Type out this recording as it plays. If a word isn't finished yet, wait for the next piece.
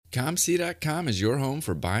ComC.com is your home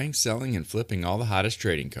for buying, selling, and flipping all the hottest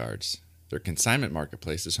trading cards. Their consignment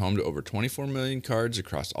marketplace is home to over 24 million cards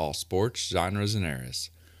across all sports, genres, and eras.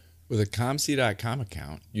 With a ComC.com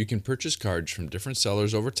account, you can purchase cards from different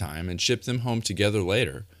sellers over time and ship them home together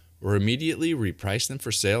later, or immediately reprice them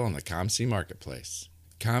for sale on the ComC marketplace.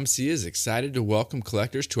 ComC is excited to welcome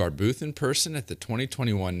collectors to our booth in person at the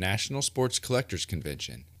 2021 National Sports Collectors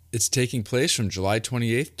Convention. It's taking place from July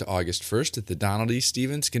 28th to August 1st at the Donald E.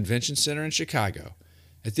 Stephens Convention Center in Chicago.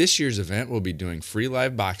 At this year's event, we'll be doing free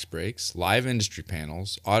live box breaks, live industry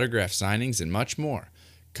panels, autograph signings, and much more.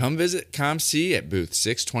 Come visit ComC at booth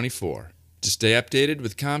 624. To stay updated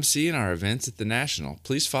with ComC and our events at the National,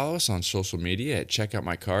 please follow us on social media at Check Out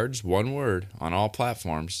My Cards, one word, on all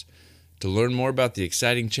platforms. To learn more about the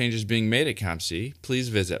exciting changes being made at ComC, please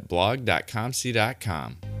visit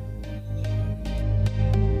blog.comc.com.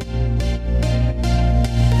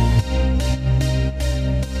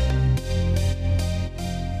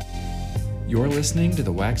 You're listening to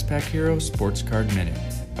the Wax Pack Hero Sports Card Minute,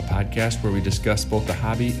 a podcast where we discuss both the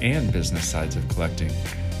hobby and business sides of collecting.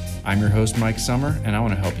 I'm your host, Mike Summer, and I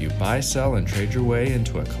want to help you buy, sell, and trade your way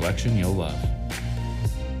into a collection you'll love.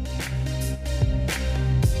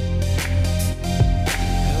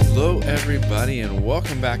 Hello, everybody, and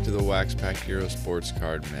welcome back to the Wax Pack Hero Sports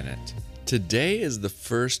Card Minute. Today is the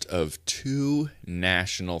first of two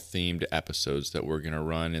national-themed episodes that we're going to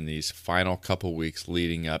run in these final couple weeks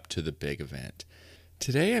leading up to the big event.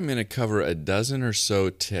 Today I'm going to cover a dozen or so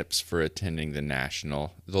tips for attending the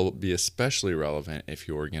National. They'll be especially relevant if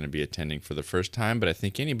you're going to be attending for the first time, but I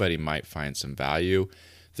think anybody might find some value.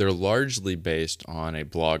 They're largely based on a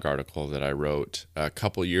blog article that I wrote a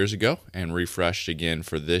couple years ago and refreshed again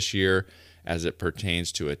for this year as it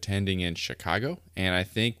pertains to attending in Chicago, and I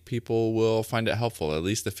think people will find it helpful. At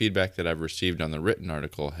least the feedback that I've received on the written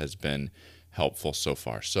article has been helpful so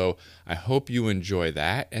far. So I hope you enjoy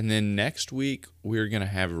that. And then next week, we're going to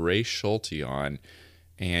have Ray Schulte on,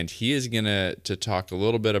 and he is going to talk a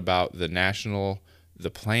little bit about the National, the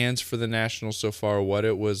plans for the National so far, what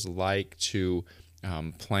it was like to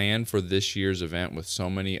plan for this year's event with so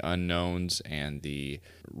many unknowns and the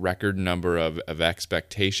record number of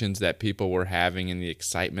expectations that people were having and the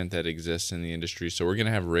excitement that exists in the industry. So we're going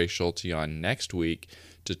to have Ray Schulte on next week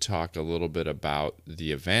to talk a little bit about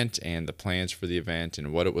the event and the plans for the event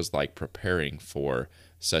and what it was like preparing for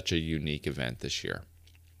such a unique event this year.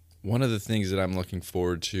 One of the things that I'm looking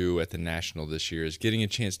forward to at the National this year is getting a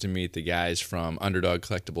chance to meet the guys from Underdog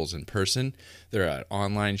Collectibles in person. They're an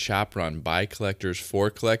online shop run by collectors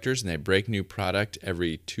for collectors, and they break new product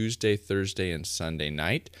every Tuesday, Thursday, and Sunday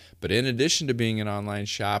night. But in addition to being an online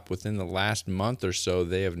shop, within the last month or so,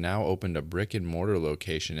 they have now opened a brick-and-mortar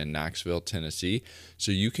location in Knoxville, Tennessee.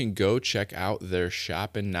 So you can go check out their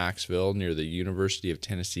shop in Knoxville near the University of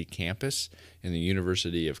Tennessee campus in the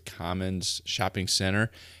University of Commons Shopping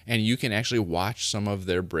Center, and you can actually watch some of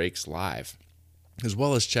their breaks live, as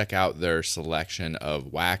well as check out their selection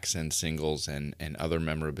of wax and singles and other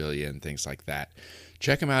memorabilia and things like that.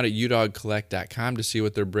 Check them out at udogcollect.com to see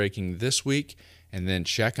what they're breaking this week, and then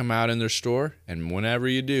check them out in their store, and whenever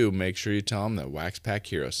you do, make sure you tell them that Wax Pack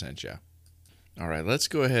Hero sent you. All right, let's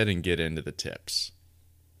go ahead and get into the tips.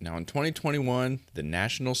 Now, in 2021, the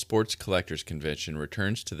National Sports Collectors Convention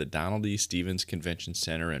returns to the Donald E. Stephens Convention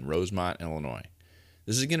Center in Rosemont, Illinois.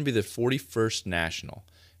 This is going to be the 41st National,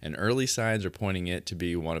 and early signs are pointing it to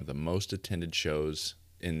be one of the most attended shows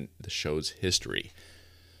in the show's history.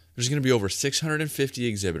 There's going to be over 650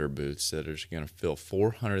 exhibitor booths that are going to fill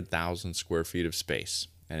 400,000 square feet of space,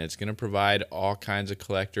 and it's going to provide all kinds of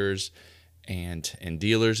collectors and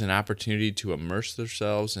dealers an opportunity to immerse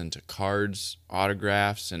themselves into cards,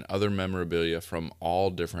 autographs, and other memorabilia from all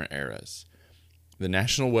different eras. The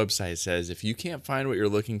National website says if you can't find what you're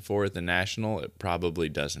looking for at the National, it probably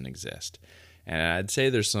doesn't exist. And I'd say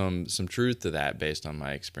there's some truth to that based on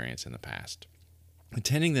my experience in the past.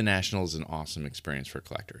 Attending the National is an awesome experience for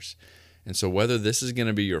collectors. And so whether this is going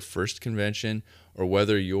to be your first convention or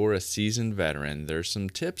whether you're a seasoned veteran, there's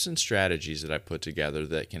some tips and strategies that I put together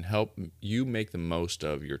that can help you make the most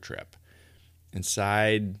of your trip.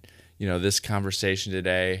 Inside, this conversation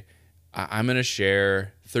today, I'm going to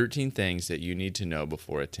share 13 things that you need to know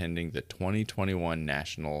before attending the 2021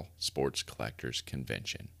 National Sports Collectors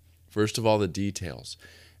Convention. First of all, the details.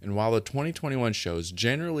 And while the 2021 show is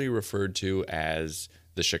generally referred to as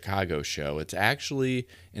the Chicago show, it's actually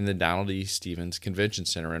in the Donald E. Stephens Convention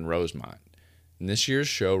Center in Rosemont. And this year's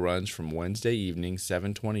show runs from Wednesday evening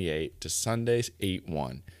 7:28 to Sunday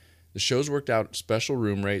 8:1. The show's worked out special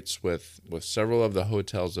room rates with several of the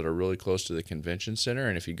hotels that are really close to the convention center.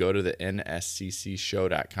 And if you go to the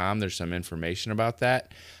nsccshow.com, there's some information about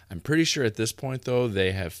that. I'm pretty sure at this point, though,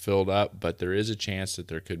 they have filled up, but there is a chance that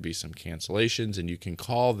there could be some cancellations. And you can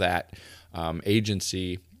call that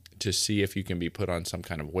agency to see if you can be put on some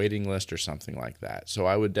kind of waiting list or something like that. So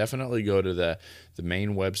I would definitely go to the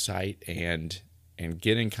main website and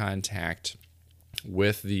get in contact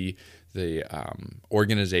with the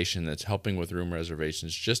organization that's helping with room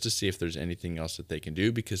reservations just to see if there's anything else that they can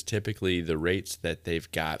do, because typically the rates that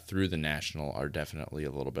they've got through the National are definitely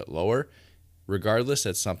a little bit lower. Regardless,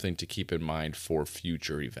 that's something to keep in mind for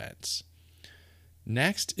future events.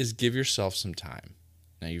 Next is give yourself some time.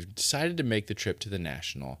 Now you've decided to make the trip to the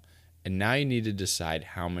National, and now you need to decide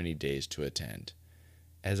how many days to attend.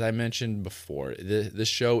 As I mentioned before, the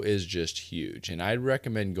show is just huge, and I'd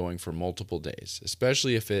recommend going for multiple days,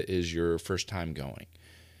 especially if it is your first time going.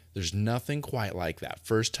 There's nothing quite like that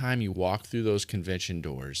first time you walk through those convention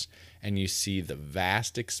doors and you see the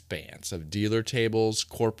vast expanse of dealer tables,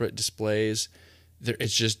 corporate displays.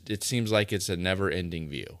 It seems like it's a never-ending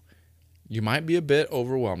view. You might be a bit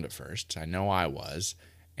overwhelmed at first. I know I was.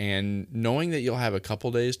 And knowing that you'll have a couple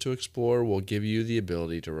days to explore will give you the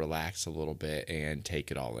ability to relax a little bit and take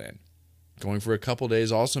it all in. Going for a couple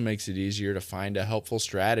days also makes it easier to find a helpful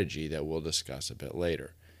strategy that we'll discuss a bit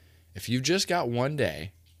later. If you've just got one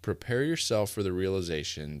day, prepare yourself for the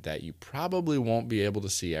realization that you probably won't be able to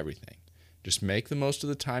see everything. Just make the most of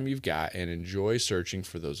the time you've got and enjoy searching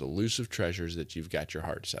for those elusive treasures that you've got your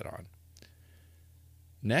heart set on.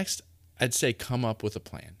 Next, I'd say come up with a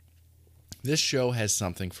plan. This show has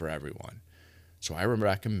something for everyone, so I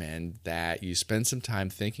recommend that you spend some time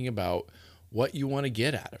thinking about what you want to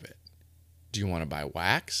get out of it. Do you want to buy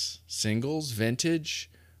wax, singles, vintage?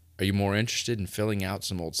 Are you more interested in filling out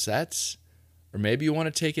some old sets? Or maybe you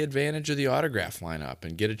want to take advantage of the autograph lineup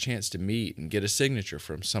and get a chance to meet and get a signature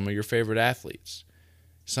from some of your favorite athletes.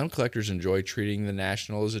 Some collectors enjoy treating the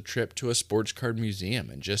National as a trip to a sports card museum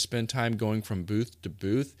and just spend time going from booth to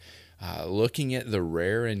booth, looking at the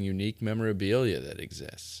rare and unique memorabilia that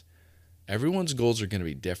exists. Everyone's goals are going to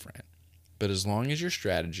be different, but as long as your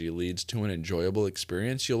strategy leads to an enjoyable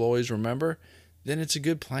experience you'll always remember, then it's a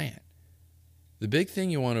good plan. The big thing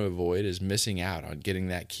you want to avoid is missing out on getting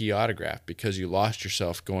that key autograph because you lost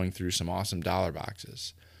yourself going through some awesome dollar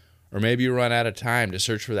boxes. Or maybe you run out of time to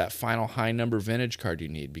search for that final high number vintage card you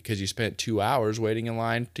need because you spent 2 hours waiting in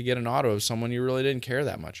line to get an auto of someone you really didn't care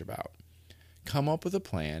that much about. Come up with a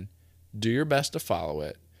plan, do your best to follow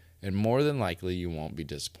it, and more than likely you won't be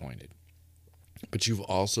disappointed. But you've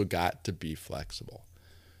also got to be flexible.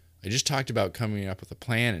 I just talked about coming up with a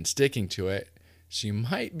plan and sticking to it, so you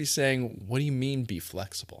might be saying, what do you mean be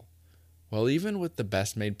flexible? Well, even with the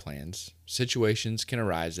best made plans, situations can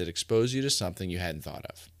arise that expose you to something you hadn't thought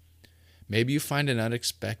of. Maybe you find an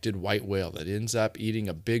unexpected white whale that ends up eating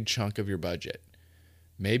a big chunk of your budget.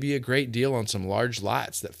 Maybe a great deal on some large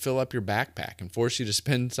lots that fill up your backpack and force you to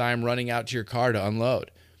spend time running out to your car to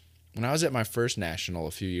unload. When I was at my first National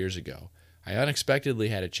a few years ago, I unexpectedly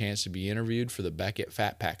had a chance to be interviewed for the Beckett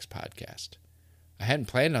Fat Packs podcast. I hadn't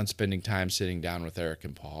planned on spending time sitting down with Eric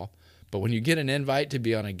and Paul, but when you get an invite to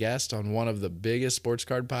be on a guest on one of the biggest sports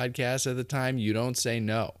card podcasts at the time, you don't say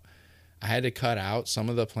no. I had to cut out some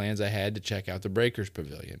of the plans I had to check out the Breakers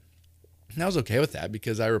Pavilion. And I was okay with that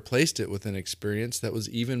because I replaced it with an experience that was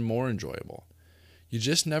even more enjoyable. You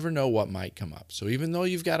just never know what might come up, so even though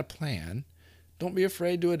you've got a plan, don't be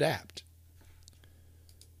afraid to adapt.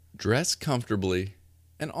 Dress comfortably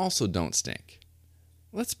and also don't stink.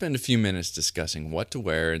 Let's spend a few minutes discussing what to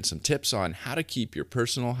wear and some tips on how to keep your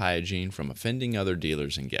personal hygiene from offending other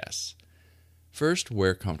dealers and guests. First,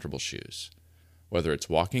 wear comfortable shoes. Whether it's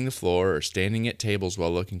walking the floor or standing at tables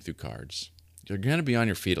while looking through cards, you're going to be on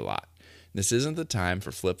your feet a lot. This isn't the time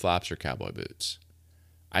for flip-flops or cowboy boots.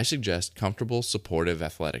 I suggest comfortable, supportive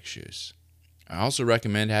athletic shoes. I also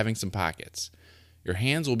recommend having some pockets. Your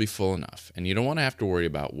hands will be full enough, and you don't want to have to worry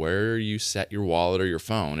about where you set your wallet or your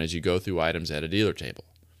phone as you go through items at a dealer table.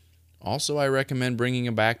 Also, I recommend bringing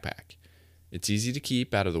a backpack. It's easy to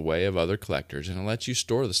keep out of the way of other collectors, and it lets you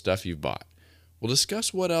store the stuff you've bought. We'll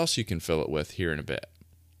discuss what else you can fill it with here in a bit.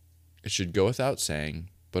 It should go without saying,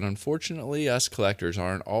 but unfortunately us collectors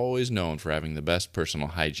aren't always known for having the best personal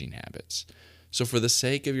hygiene habits. So for the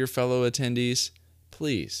sake of your fellow attendees,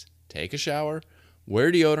 please take a shower,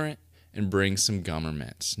 wear deodorant, and bring some gum or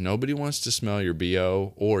mints. Nobody wants to smell your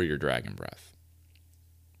BO or your dragon breath.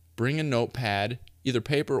 Bring a notepad, either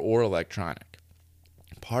paper or electronic.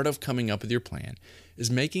 Part of coming up with your plan is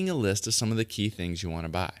making a list of some of the key things you want to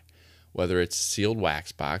buy. Whether it's a sealed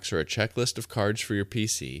wax box or a checklist of cards for your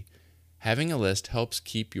PC, Having a list helps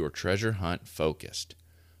keep your treasure hunt focused.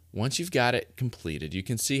 Once you've got it completed, you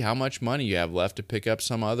can see how much money you have left to pick up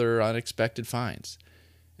some other unexpected finds.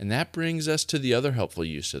 And that brings us to the other helpful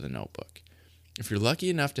use of the notebook. If you're lucky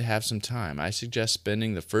enough to have some time, I suggest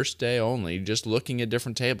spending the first day only just looking at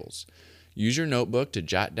different tables. Use your notebook to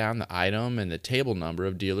jot down the item and the table number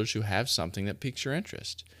of dealers who have something that piques your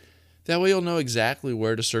interest. That way you'll know exactly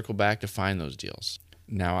where to circle back to find those deals.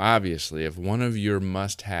 Now, obviously, if one of your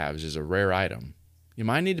must-haves is a rare item, you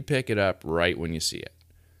might need to pick it up right when you see it.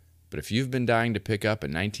 But if you've been dying to pick up a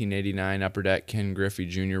 1989 Upper Deck Ken Griffey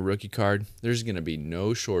Jr. rookie card, there's going to be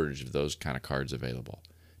no shortage of those kind of cards available.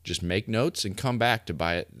 Just make notes and come back to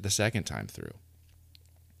buy it the second time through.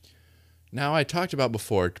 Now, I talked about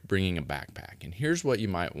before bringing a backpack, and here's what you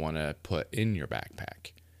might want to put in your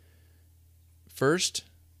backpack. First,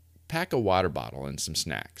 pack a water bottle and some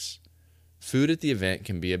snacks. Food at the event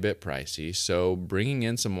can be a bit pricey, so bringing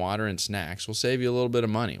in some water and snacks will save you a little bit of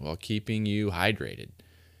money while keeping you hydrated.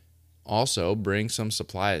 Also, bring some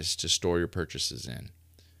supplies to store your purchases in.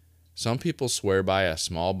 Some people swear by a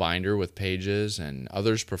small binder with pages, and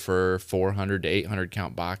others prefer 400 to 800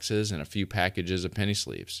 count boxes and a few packages of penny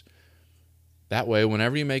sleeves. That way,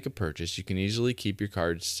 whenever you make a purchase, you can easily keep your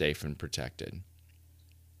cards safe and protected.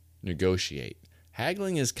 Negotiate.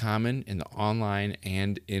 Haggling is common in the online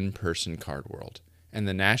and in-person card world, and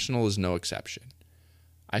the National is no exception.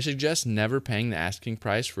 I suggest never paying the asking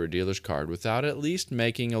price for a dealer's card without at least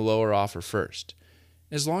making a lower offer first.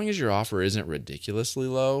 As long as your offer isn't ridiculously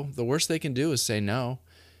low, the worst they can do is say no,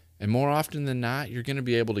 and more often than not, you're going to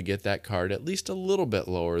be able to get that card at least a little bit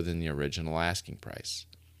lower than the original asking price.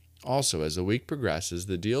 Also, as the week progresses,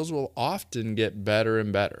 the deals will often get better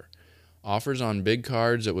and better. Offers on big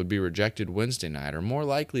cards that would be rejected Wednesday night are more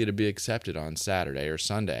likely to be accepted on Saturday or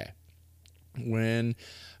Sunday. When,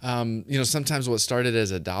 sometimes what started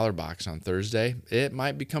as a $1 box on Thursday, it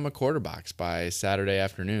might become a quarter box by Saturday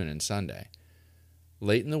afternoon and Sunday.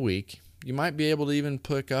 Late in the week, you might be able to even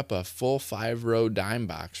pick up a full 5-row dime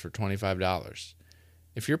box for $25.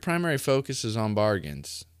 If your primary focus is on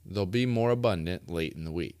bargains, they'll be more abundant late in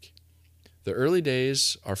the week. The early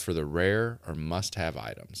days are for the rare or must-have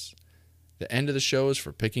items. The end of the show is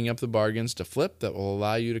for picking up the bargains to flip that will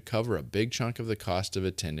allow you to cover a big chunk of the cost of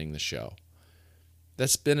attending the show.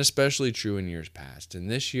 That's been especially true in years past, and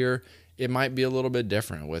this year it might be a little bit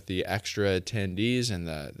different with the extra attendees and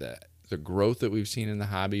the growth that we've seen in the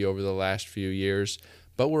hobby over the last few years.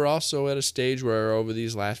 But we're also at a stage where over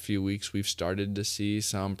these last few weeks we've started to see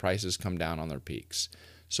some prices come down on their peaks.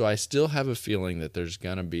 So I still have a feeling that there's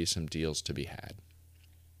going to be some deals to be had.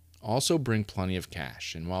 Also bring plenty of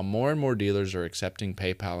cash, and while more and more dealers are accepting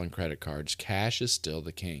PayPal and credit cards, cash is still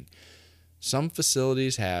the king. Some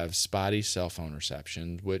facilities have spotty cell phone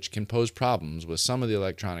reception, which can pose problems with some of the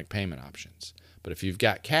electronic payment options. But if you've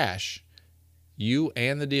got cash, you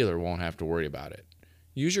and the dealer won't have to worry about it.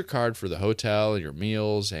 Use your card for the hotel, your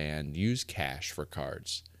meals, and use cash for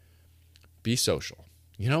cards. Be social.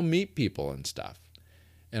 Meet people and stuff.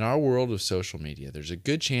 In our world of social media, there's a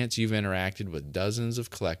good chance you've interacted with dozens of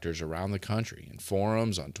collectors around the country in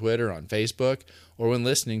forums, on Twitter, on Facebook, or when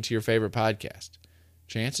listening to your favorite podcast.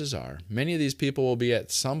 Chances are, many of these people will be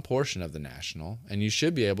at some portion of the National, and you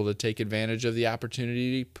should be able to take advantage of the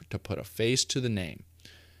opportunity to put a face to the name.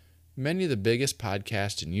 Many of the biggest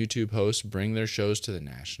podcast and YouTube hosts bring their shows to the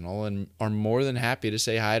National and are more than happy to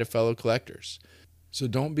say hi to fellow collectors. So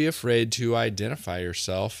don't be afraid to identify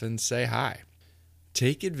yourself and say hi.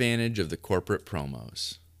 Take advantage of the corporate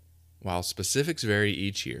promos. While specifics vary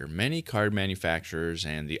each year, many card manufacturers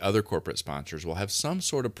and the other corporate sponsors will have some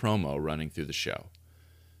sort of promo running through the show.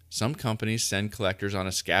 Some companies send collectors on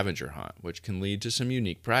a scavenger hunt, which can lead to some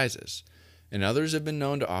unique prizes, and others have been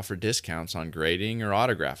known to offer discounts on grading or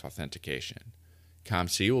autograph authentication.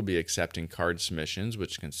 ComC will be accepting card submissions,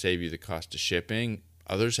 which can save you the cost of shipping.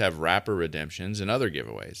 Others have wrapper redemptions and other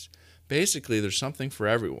giveaways. Basically, there's something for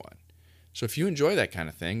everyone. So if you enjoy that kind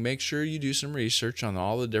of thing, make sure you do some research on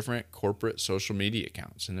all the different corporate social media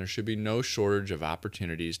accounts, and there should be no shortage of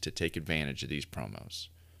opportunities to take advantage of these promos.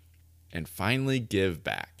 And finally, give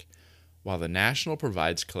back. While the National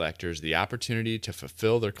provides collectors the opportunity to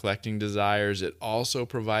fulfill their collecting desires, it also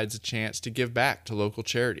provides a chance to give back to local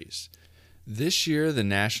charities. This year, the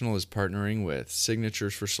National is partnering with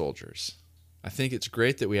Signatures for Soldiers. I think it's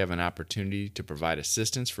great that we have an opportunity to provide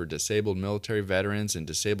assistance for disabled military veterans and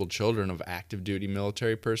disabled children of active duty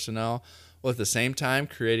military personnel, while at the same time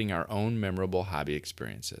creating our own memorable hobby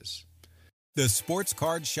experiences. The Sports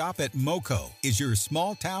Card Shop at MoCo is your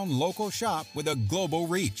small-town local shop with a global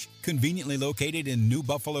reach. Conveniently located in New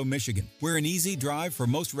Buffalo, Michigan. We're an easy drive for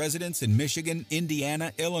most residents in Michigan,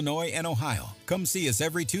 Indiana, Illinois, and Ohio. Come see us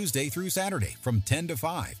every Tuesday through Saturday from 10 to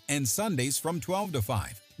 5 and Sundays from 12 to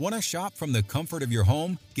 5. Want to shop from the comfort of your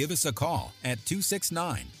home? Give us a call at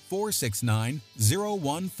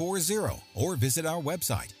 269-469-0140 or visit our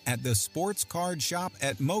website at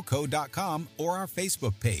thesportscardshop@moco.com or our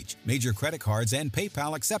Facebook page. Major credit cards and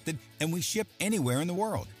PayPal accepted, and we ship anywhere in the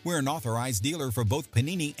world. We're an authorized dealer for both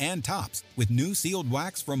Panini and Topps, with new sealed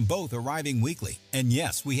wax from both arriving weekly. And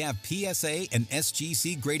yes, we have PSA and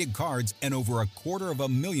SGC graded cards and over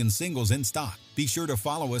 250,000 singles in stock. Be sure to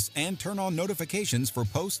follow us and turn on notifications for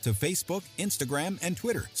posts to Facebook, Instagram, and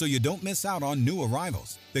Twitter so you don't miss out on new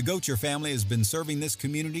arrivals. The Gocher family has been serving this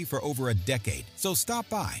community for over a decade, so stop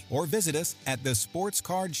by or visit us at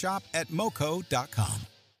thesportscardshop@moco.com.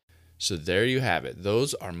 So there you have it.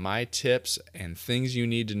 Those are my tips and things you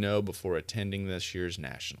need to know before attending this year's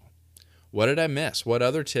National. What did I miss? What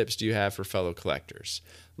other tips do you have for fellow collectors?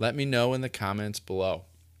 Let me know in the comments below.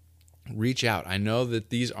 Reach out. I know that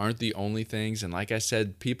these aren't the only things, and like I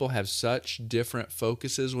said, people have such different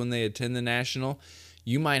focuses when they attend the National.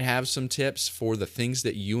 You might have some tips for the things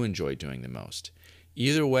that you enjoy doing the most.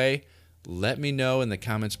 Either way, let me know in the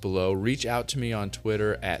comments below. Reach out to me on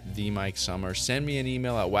Twitter at @TheMikeSummer. Send me an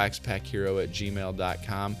email at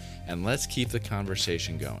waxpackhero@gmail.com, and let's keep the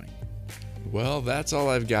conversation going. Well, that's all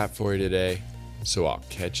I've got for you today, so I'll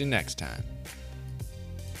catch you next time.